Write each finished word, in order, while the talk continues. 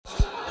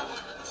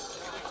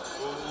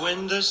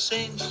When the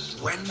saints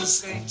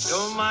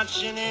go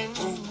marching in,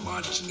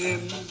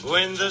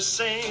 when the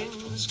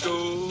saints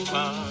go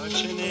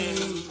marching in,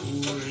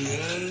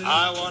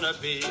 I wanna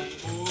be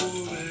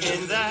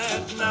in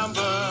that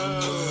number.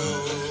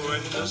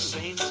 When the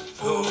saints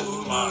go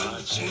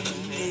marching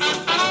in,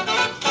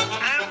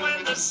 and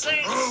when the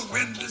saints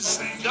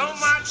go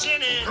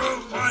marching in,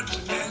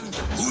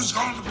 who's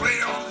gonna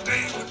play all the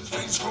day when the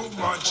saints go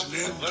marching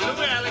in? Well,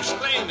 Louis, I'll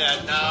explain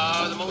that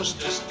now. The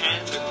mostest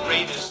and the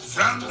greatest,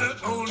 from the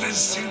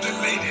oldest to the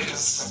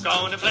latest,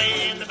 gonna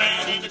play in the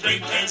band in the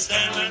great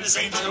bandstand when the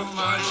saints go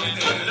marching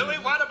in. Louis,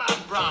 what about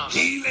Brahms?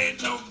 He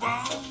laid no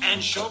bomb.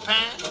 And Chopin?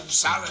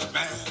 Solid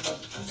man.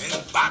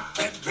 And Bach,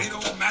 that great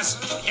old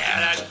master. Yeah,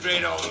 that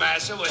great old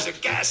master was a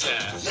gasser.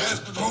 Yes,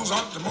 but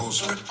Mozart the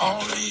most with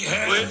all he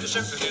had. With the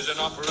symphonies and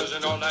operas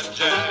and all that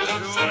jazz.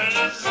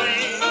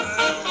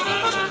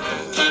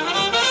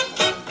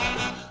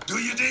 Do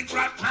you dig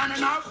right on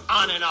and off?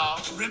 On and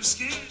off.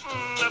 Rimsky?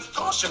 Of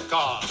course.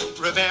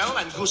 Ravel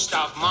and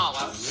Gustav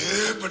Mahler.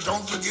 Yeah, but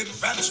don't forget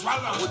Fat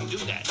Swallow. I wouldn't do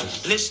that.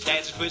 List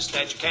that's a twist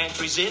that you can't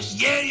resist.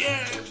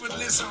 Yeah, put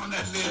this on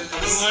that list.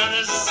 When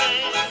the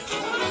saints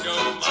go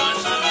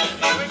marching in.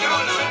 Here we go,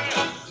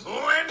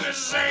 Louis. When the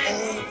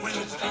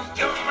saints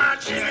go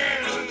marching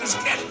in. This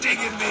cat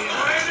digging me.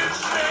 When the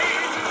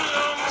saints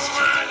go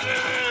marching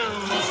in.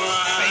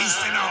 Face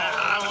and all.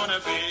 I wanna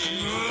be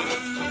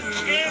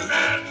in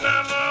that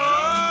number.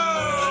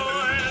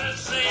 When the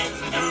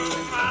saints go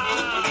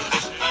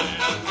marching in.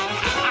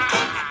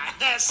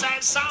 That's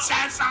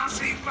Saint-Saëns,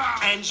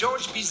 and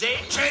Georges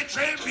Bizet.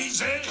 Très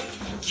Bizet.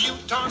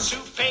 Bouton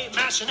soupe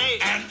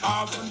machinate. And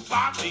often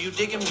pop. Do you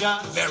dig him,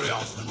 Jacques? Very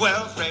often.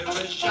 Well, Frère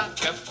Jacques,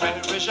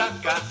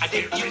 I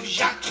dig you,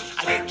 Jacques,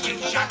 I dig you,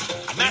 Jacques.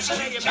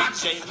 Machinate and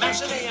Bizet,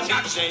 machinate and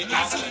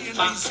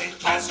Bizet.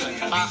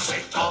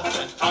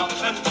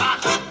 Often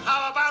pop.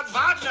 How about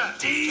Wagner?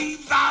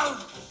 Devout.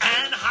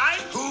 And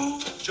Haydn?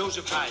 Who?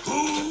 Joseph Haydn.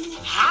 Who?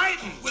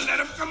 Haydn. We'll let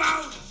him come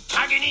out.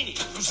 Paganini.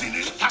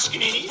 Rossini.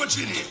 Toscanini.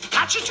 Puccini.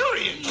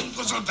 Khachaturian.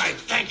 Goes on tight.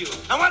 Thank you.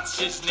 And what's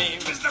his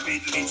name? Mr.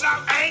 Beatles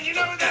out. And you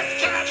know that.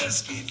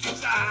 Yes,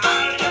 Beatles out.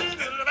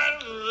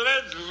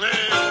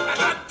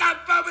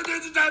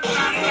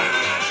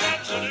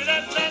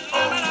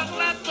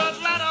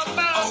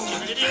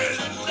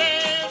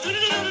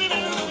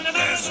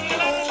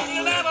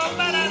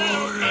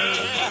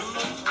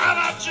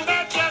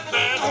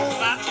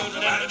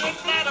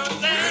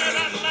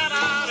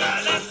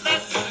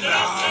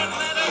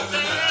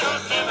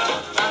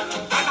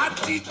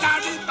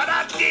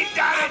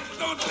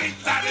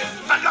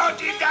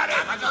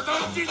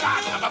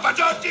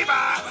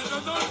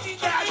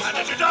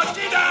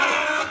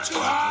 Too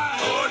high.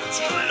 Oh,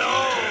 too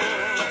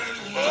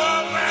low.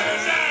 Oh, man.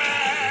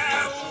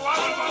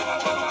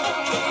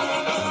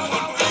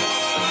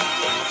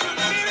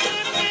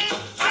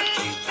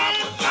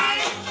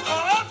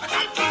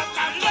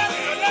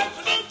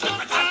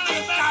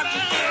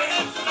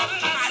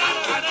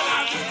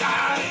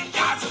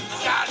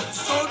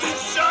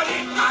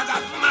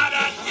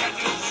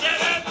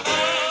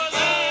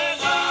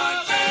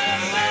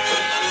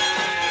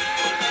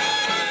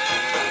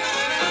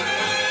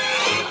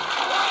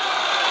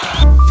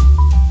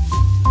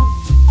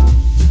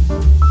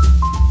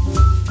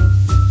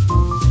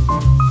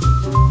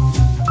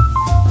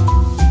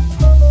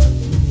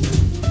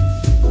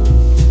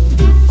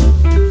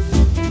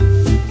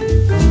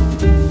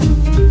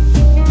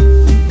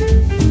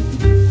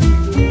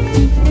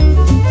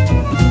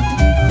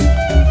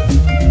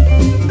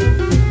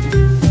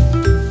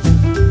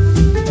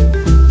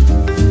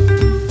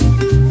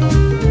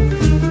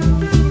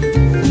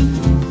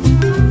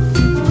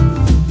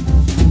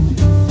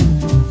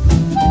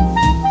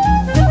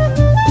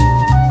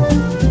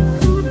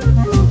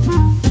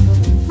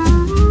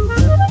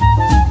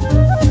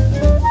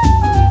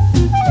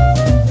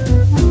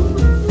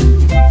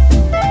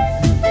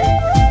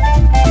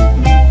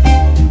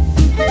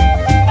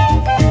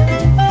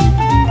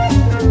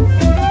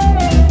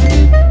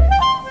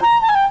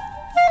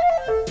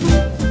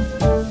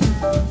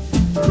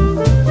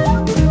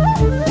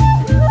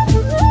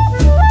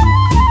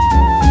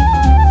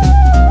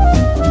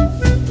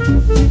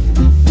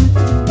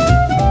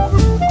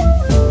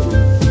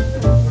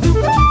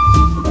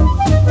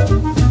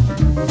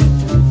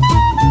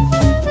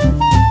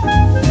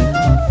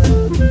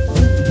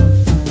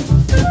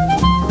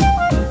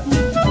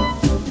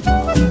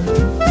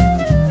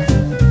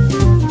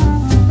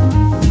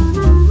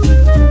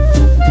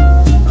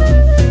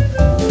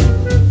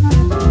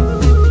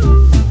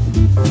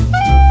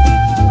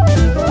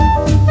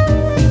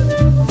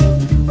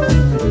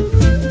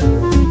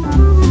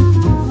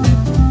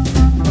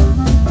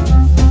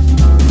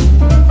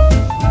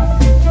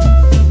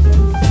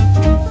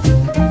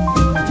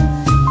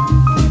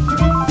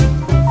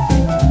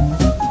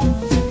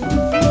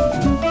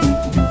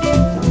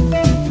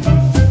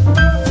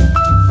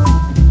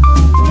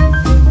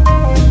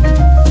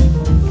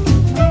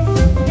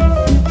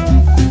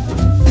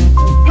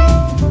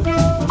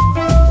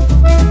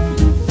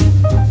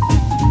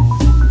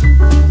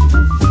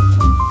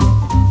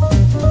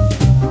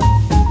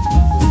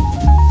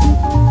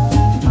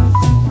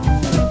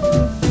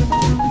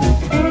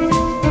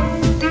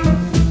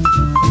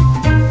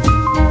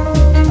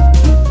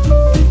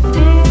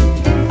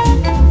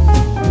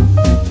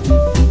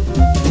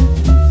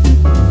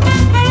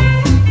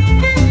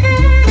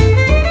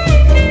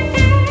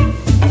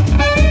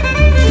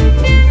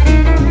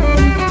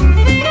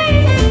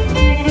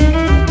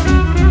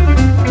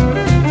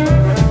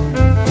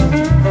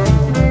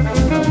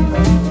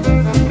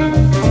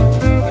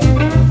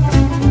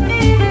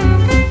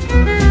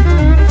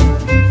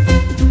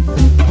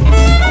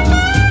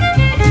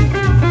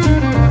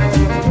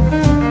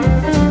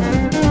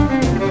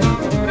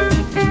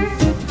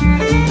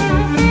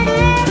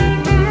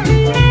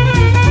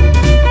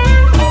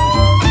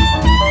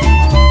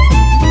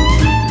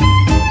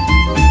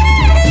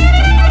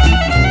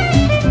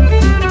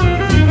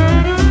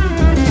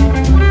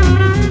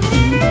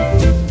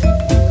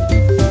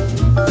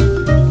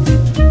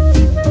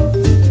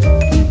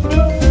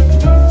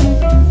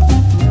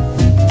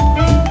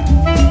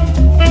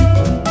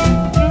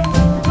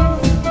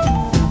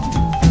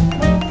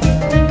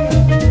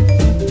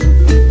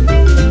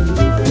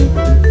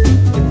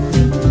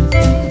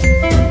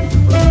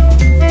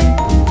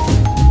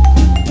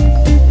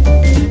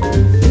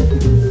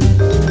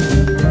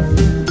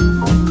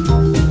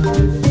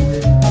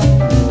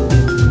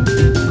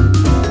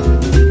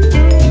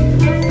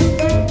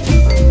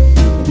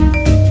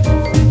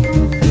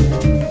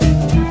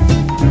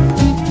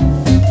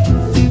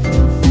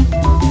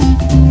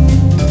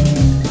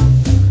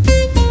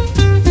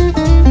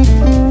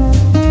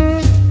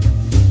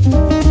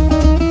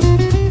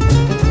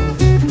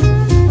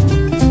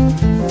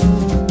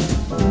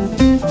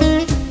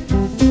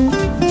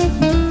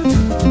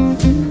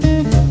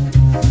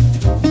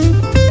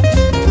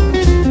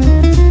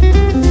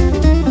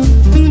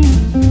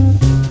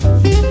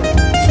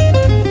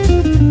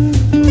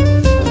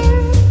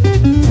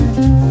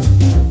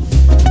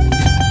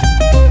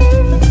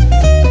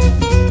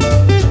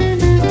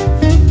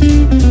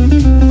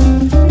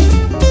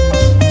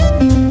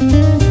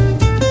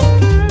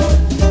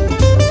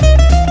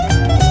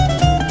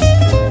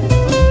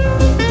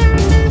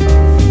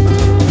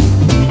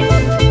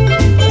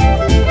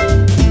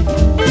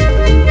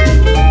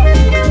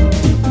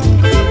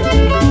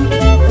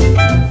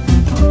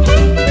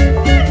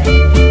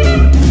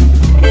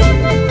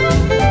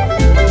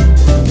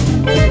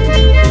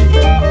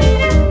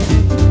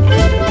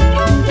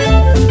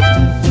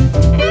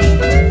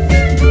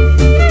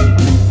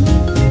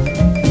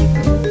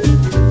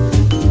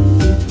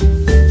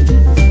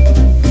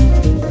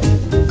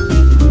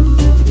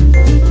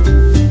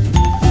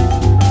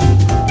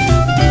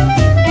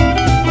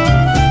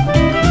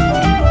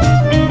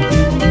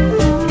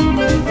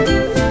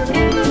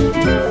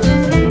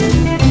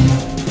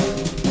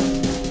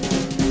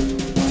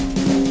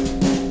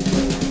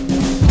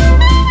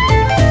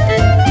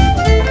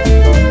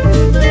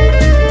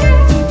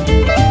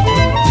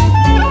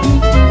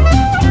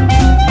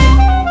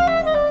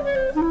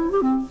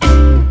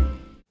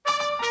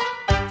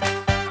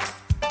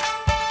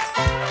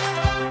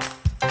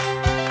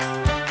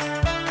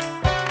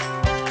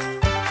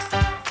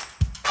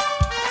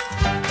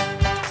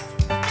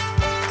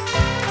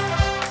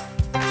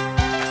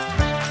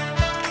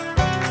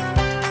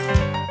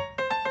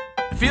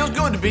 feels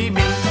good to be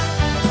me.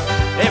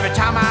 Every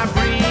time I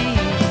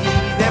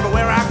breathe,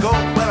 everywhere I go,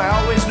 well, I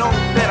always know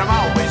that I'm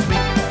always me.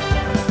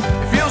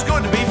 It feels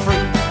good to be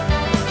free,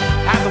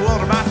 have the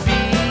world at my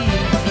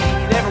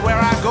feet. Everywhere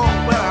I go,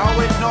 well, I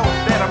always know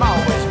that I'm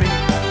always me.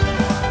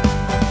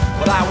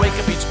 Well, I wake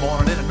up each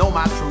morning and I know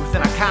my truth,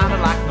 and I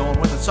kinda like knowing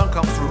when the sun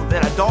comes through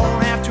that I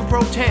don't have to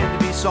pretend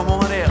to be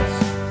someone else.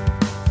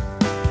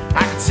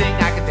 I can sing,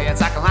 I can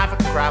dance, I can laugh, I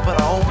can cry, but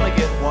I only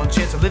get one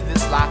chance to live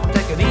this life. I'm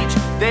taking each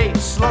day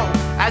slow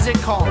as it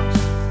comes.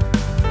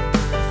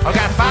 I've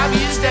got 5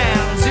 years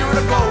down, 0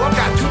 to go. I've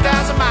got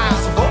 2,000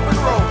 miles of open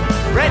road,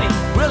 ready,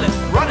 willing,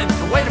 running,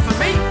 and waiting for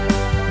me.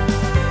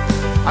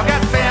 I've got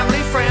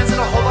family, friends,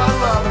 and a whole lot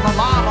of love, and my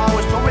mom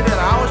always told me that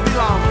I always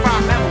belong. If I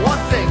remember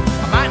one thing,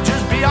 I might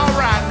just be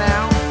alright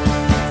now.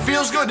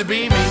 Feels good to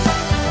be me.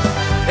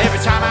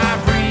 Every time I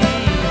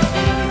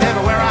breathe,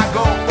 everywhere I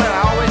go, well,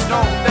 I always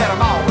know that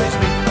I'm always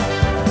me.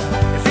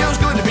 It feels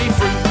good to be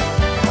free,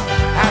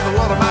 have the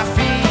world at my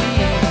feet.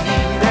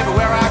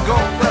 Everywhere I go,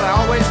 well, I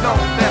always know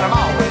that I'm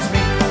always me.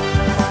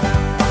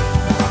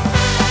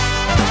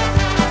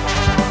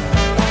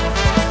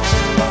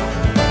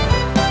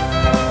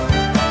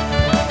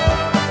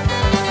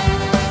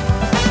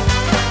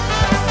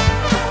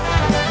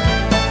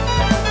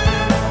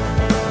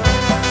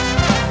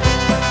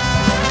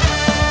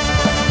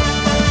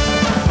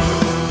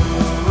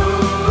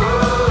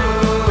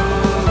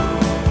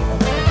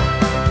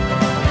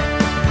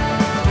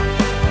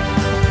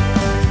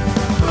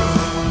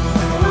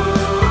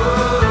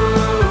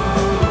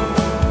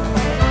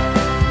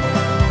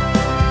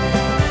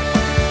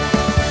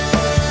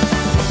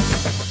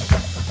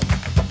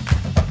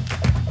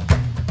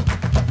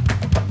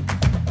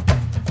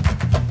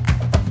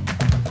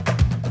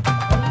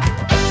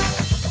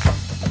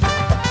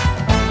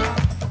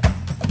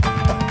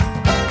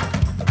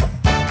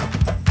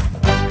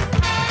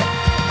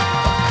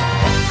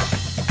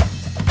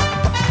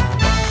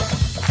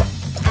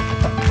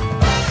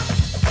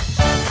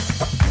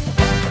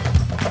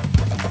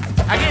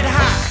 I get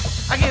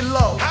high, I get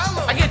low,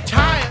 I get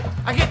tired,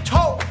 I get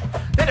told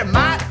that it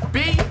might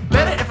be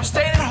better if I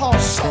stayed at home.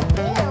 So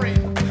boring.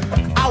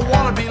 I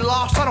wanna be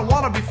lost, I don't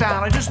wanna be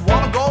found. I just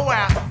wanna go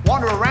out,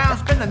 wander around,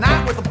 spend the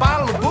night with a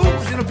bottle of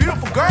booze and a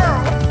beautiful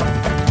girl.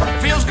 It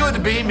feels good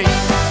to be me.